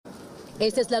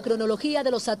Esta es la cronología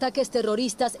de los ataques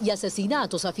terroristas y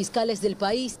asesinatos a fiscales del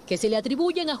país que se le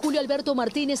atribuyen a Julio Alberto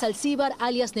Martínez Alcíbar,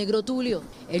 alias Negro Tulio.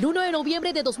 El 1 de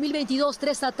noviembre de 2022,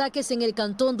 3 ataques en el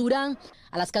cantón Durán.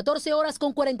 A las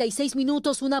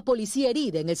 14:46, una policía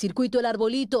herida en el circuito El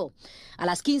Arbolito. A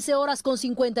las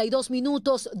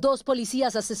 15:52, 2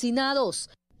 policías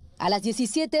asesinados. A las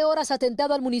 17 horas,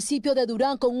 atentado al municipio de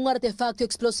Durán con un artefacto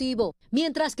explosivo.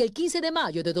 Mientras que el 15 de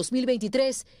mayo de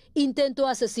 2023, intento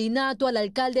asesinato al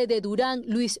alcalde de Durán,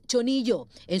 Luis Chonillo,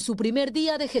 en su primer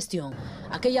día de gestión.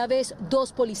 Aquella vez,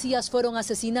 2 policías fueron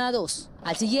asesinados.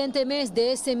 Al siguiente mes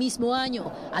de ese mismo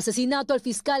año, asesinato al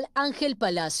fiscal Ángel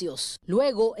Palacios.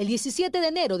 Luego, el 17 de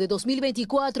enero de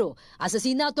 2024,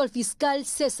 asesinato al fiscal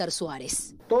César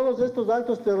Suárez. Todos estos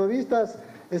actos terroristas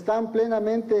están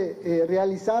plenamente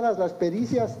realizadas las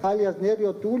pericias. Alias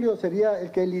Negro Tulio sería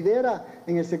el que lidera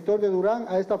en el sector de Durán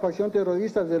a esta facción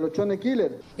terrorista de los Chone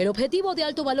Killers. El objetivo de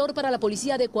alto valor para la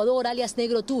Policía de Ecuador, alias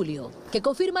Negro Tulio, que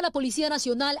confirma la Policía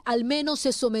Nacional, al menos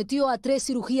se sometió a 3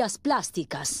 cirugías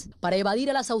plásticas para evadir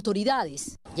a las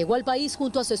autoridades. Llegó al país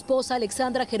junto a su esposa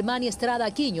Alexandra Germania Estrada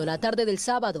Aquino la tarde del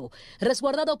sábado,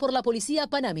 resguardado por la policía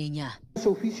panameña.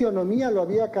 Su fisionomía lo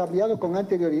había cambiado con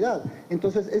anterioridad.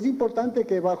 Entonces es importante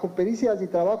que bajo pericias y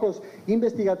trabajos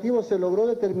investigativos se logró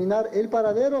determinar el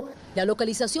paradero. La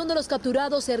localización de los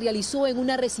capturados se realizó en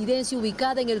una residencia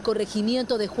ubicada en el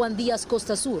corregimiento de Juan Díaz,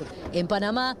 Costa Sur. En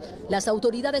Panamá, las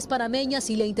autoridades panameñas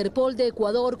y la Interpol de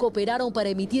Ecuador cooperaron para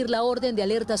emitir la orden de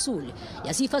alerta azul y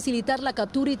así facilitar la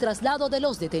captura y traslado de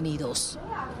los detenidos.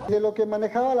 De lo que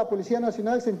manejaba la Policía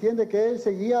Nacional se entiende que él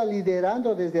seguía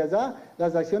liderando desde allá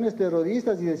las acciones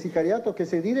terroristas y de sicariato que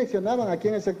se direccionaban aquí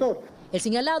en el sector. El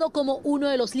señalado como uno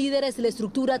de los líderes de la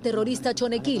estructura terrorista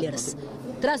Chone Killers.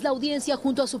 Tras la audiencia,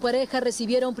 junto a su pareja,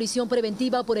 recibieron prisión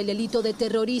preventiva por el delito de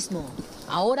terrorismo.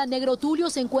 Ahora Negro Tulio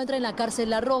se encuentra en la cárcel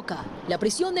La Roca, la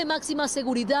prisión de máxima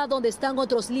seguridad donde están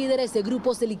otros líderes de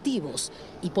grupos delictivos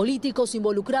y políticos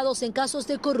involucrados en casos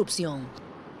de corrupción.